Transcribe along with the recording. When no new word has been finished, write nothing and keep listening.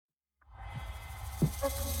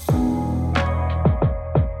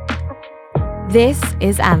This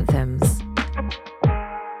is Anthems.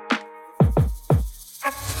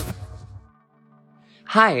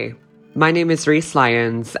 Hi, my name is Reece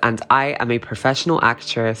Lyons, and I am a professional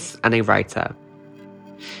actress and a writer.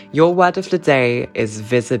 Your word of the day is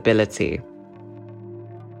visibility.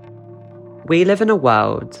 We live in a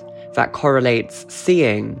world that correlates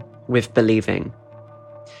seeing with believing.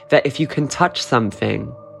 That if you can touch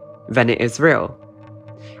something, then it is real.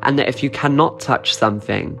 And that if you cannot touch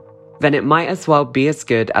something, then it might as well be as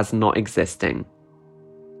good as not existing.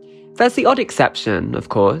 There's the odd exception, of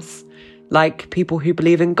course, like people who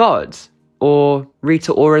believe in God or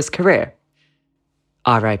Rita Ora's career.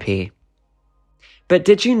 R.I.P. But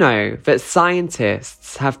did you know that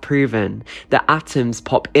scientists have proven that atoms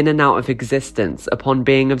pop in and out of existence upon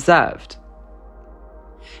being observed?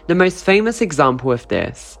 The most famous example of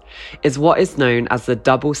this is what is known as the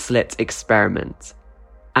double-slit experiment.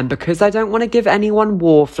 And because I don't want to give anyone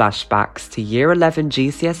war flashbacks to Year 11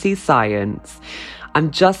 GCSE science, I'm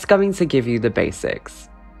just going to give you the basics.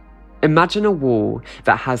 Imagine a wall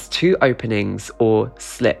that has two openings or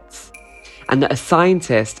slits, and that a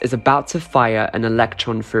scientist is about to fire an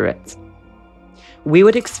electron through it. We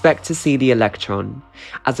would expect to see the electron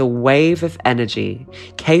as a wave of energy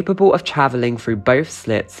capable of traveling through both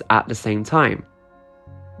slits at the same time.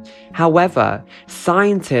 However,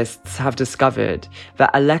 scientists have discovered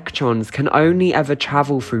that electrons can only ever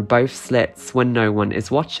travel through both slits when no one is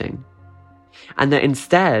watching. And that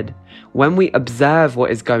instead, when we observe what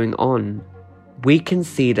is going on, we can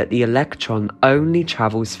see that the electron only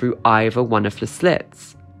travels through either one of the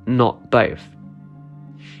slits, not both.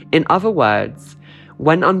 In other words,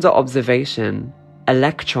 when under observation,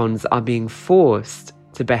 electrons are being forced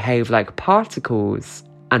to behave like particles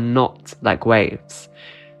and not like waves,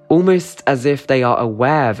 almost as if they are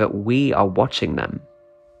aware that we are watching them.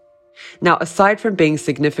 Now, aside from being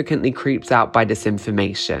significantly creeped out by this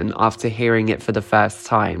information after hearing it for the first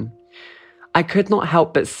time, I could not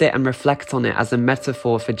help but sit and reflect on it as a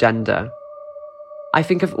metaphor for gender. I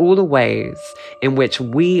think of all the ways in which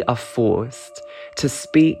we are forced to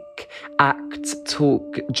speak, act,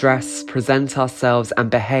 talk, dress, present ourselves,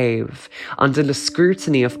 and behave under the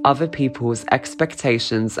scrutiny of other people's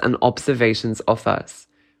expectations and observations of us.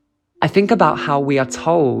 I think about how we are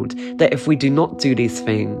told that if we do not do these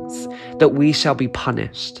things, that we shall be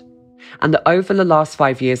punished. And that over the last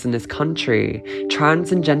 5 years in this country,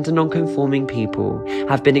 trans and gender non-conforming people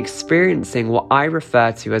have been experiencing what I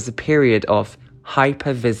refer to as a period of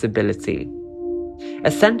hypervisibility.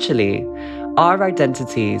 Essentially, our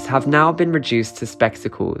identities have now been reduced to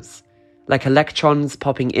spectacles. Like electrons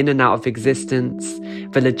popping in and out of existence,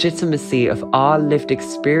 the legitimacy of our lived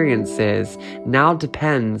experiences now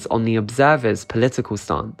depends on the observer's political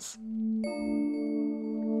stance.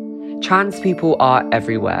 Trans people are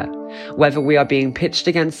everywhere, whether we are being pitched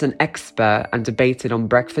against an expert and debated on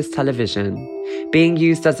breakfast television, being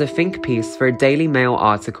used as a think piece for a Daily Mail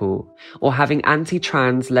article, or having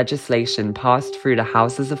anti-trans legislation passed through the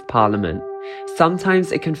Houses of Parliament.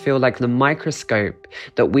 Sometimes it can feel like the microscope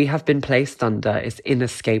that we have been placed under is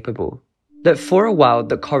inescapable. That for a world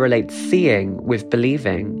that correlates seeing with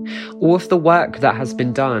believing, all of the work that has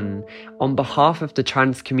been done on behalf of the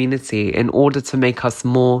trans community in order to make us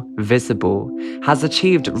more visible has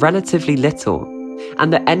achieved relatively little,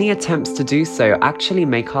 and that any attempts to do so actually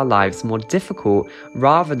make our lives more difficult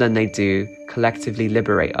rather than they do collectively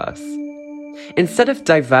liberate us. Instead of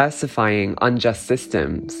diversifying unjust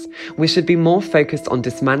systems, we should be more focused on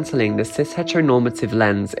dismantling the cis-heteronormative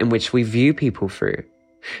lens in which we view people through.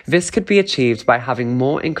 This could be achieved by having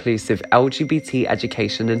more inclusive LGBT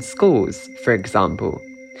education in schools, for example.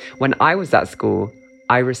 When I was at school,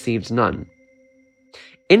 I received none.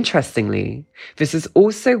 Interestingly, this is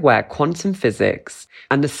also where quantum physics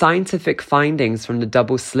and the scientific findings from the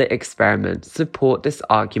double-slit experiment support this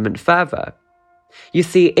argument further. You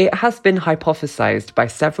see, it has been hypothesized by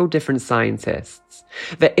several different scientists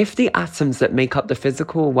that if the atoms that make up the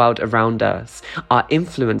physical world around us are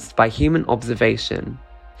influenced by human observation,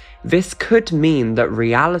 this could mean that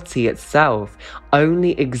reality itself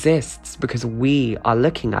only exists because we are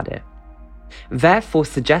looking at it, therefore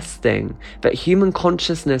suggesting that human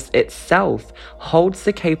consciousness itself holds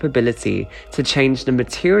the capability to change the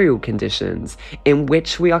material conditions in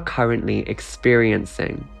which we are currently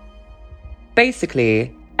experiencing.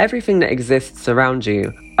 Basically, everything that exists around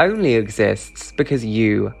you only exists because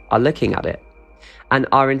you are looking at it. And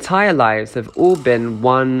our entire lives have all been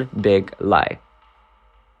one big lie.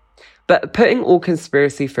 But putting all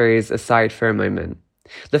conspiracy theories aside for a moment,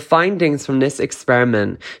 The findings from this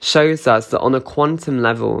experiment shows us that on a quantum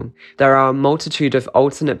level, there are a multitude of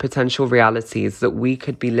alternate potential realities that we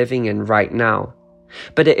could be living in right now.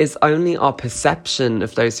 But it is only our perception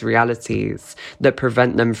of those realities that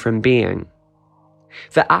prevent them from being.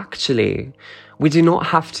 That actually, we do not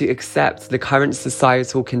have to accept the current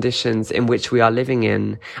societal conditions in which we are living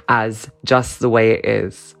in as just the way it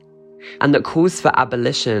is. And that calls for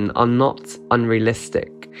abolition are not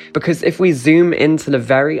unrealistic. Because if we zoom into the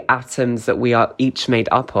very atoms that we are each made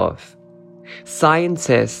up of,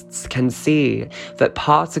 scientists can see that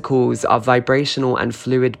particles are vibrational and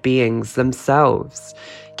fluid beings themselves,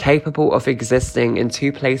 capable of existing in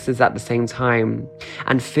two places at the same time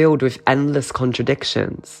and filled with endless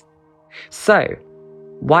contradictions. So,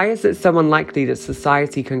 why is it so unlikely that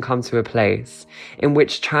society can come to a place in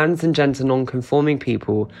which trans and gender non-conforming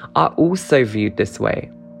people are also viewed this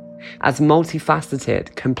way? As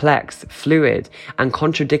multifaceted, complex, fluid, and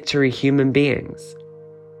contradictory human beings?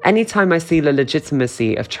 Anytime I see the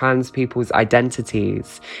legitimacy of trans people's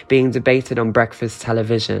identities being debated on breakfast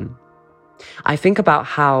television, I think about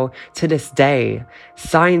how, to this day,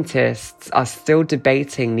 scientists are still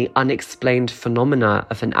debating the unexplained phenomena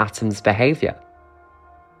of an atom's behavior.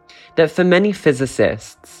 That for many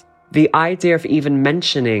physicists, the idea of even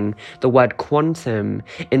mentioning the word quantum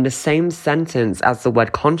in the same sentence as the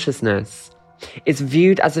word consciousness is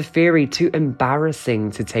viewed as a theory too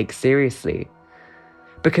embarrassing to take seriously.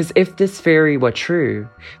 Because if this theory were true,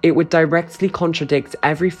 it would directly contradict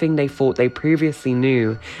everything they thought they previously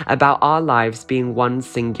knew about our lives being one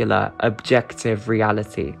singular, objective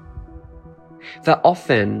reality. That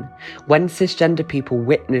often, when cisgender people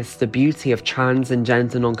witness the beauty of trans and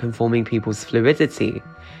gender non-conforming people's fluidity,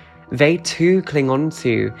 they too cling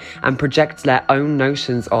onto and project their own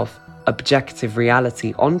notions of objective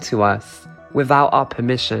reality onto us without our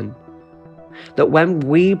permission. That when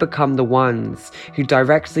we become the ones who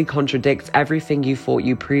directly contradict everything you thought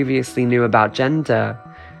you previously knew about gender,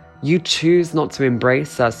 you choose not to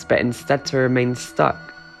embrace us but instead to remain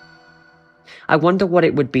stuck. I wonder what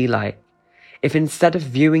it would be like if instead of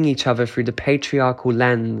viewing each other through the patriarchal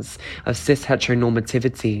lens of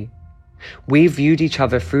cis-heteronormativity, we viewed each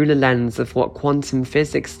other through the lens of what quantum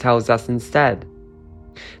physics tells us instead.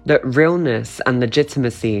 That realness and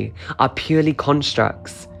legitimacy are purely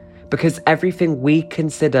constructs, because everything we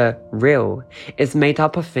consider real is made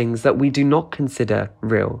up of things that we do not consider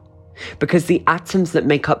real. Because the atoms that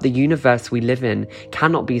make up the universe we live in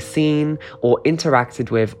cannot be seen or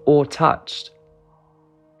interacted with or touched.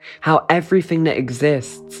 How everything that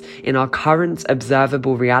exists in our current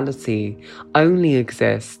observable reality only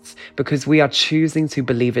exists because we are choosing to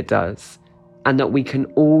believe it does, and that we can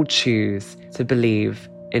all choose to believe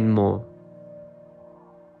in more.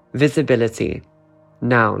 Visibility.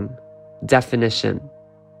 Noun. Definition.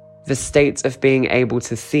 The state of being able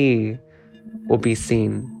to see or be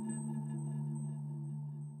seen.